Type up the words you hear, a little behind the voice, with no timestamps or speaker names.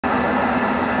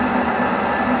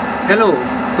Hello,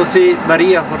 José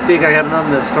María Ortega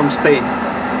Hernández from Spain.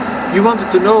 You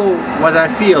wanted to know what I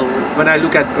feel when I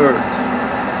look at Earth.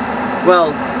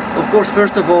 Well, of course,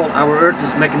 first of all, our Earth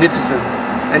is magnificent,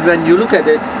 and when you look at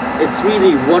it, it's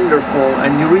really wonderful,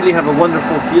 and you really have a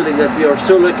wonderful feeling that we are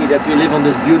so lucky that we live on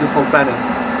this beautiful planet.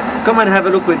 Come and have a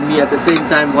look with me at the same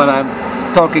time while I'm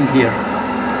talking here.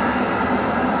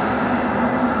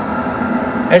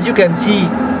 As you can see,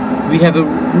 we have a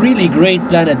really great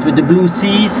planet with the blue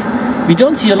seas. We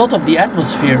don't see a lot of the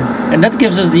atmosphere, and that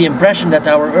gives us the impression that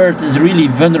our Earth is really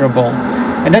vulnerable.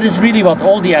 And that is really what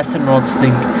all the astronauts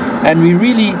think. And we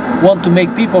really want to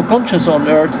make people conscious on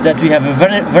Earth that we have a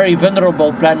very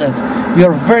vulnerable planet. We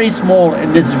are very small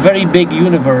in this very big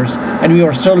universe, and we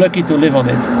are so lucky to live on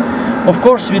it. Of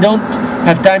course, we don't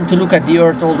have time to look at the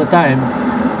Earth all the time.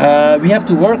 We have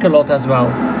to work a lot as well.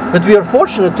 But we are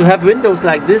fortunate to have windows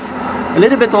like this a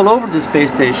little bit all over the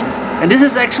space station. And this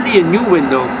is actually a new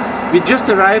window. We just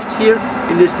arrived here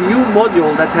in this new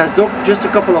module that has docked just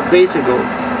a couple of days ago.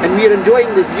 And we are enjoying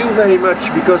this view very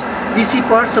much because we see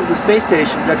parts of the space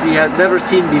station that we have never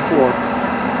seen before.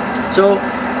 So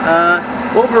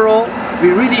overall,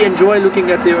 we really enjoy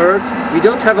looking at the Earth. We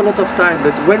don't have a lot of time,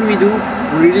 but when we do,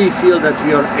 we really feel that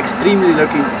we are extremely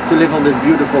lucky to live on this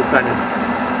beautiful planet.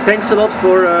 Thanks a lot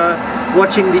for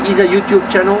watching the ESA YouTube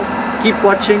channel. Keep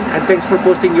watching, and thanks for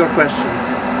posting your questions.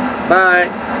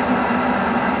 Bye!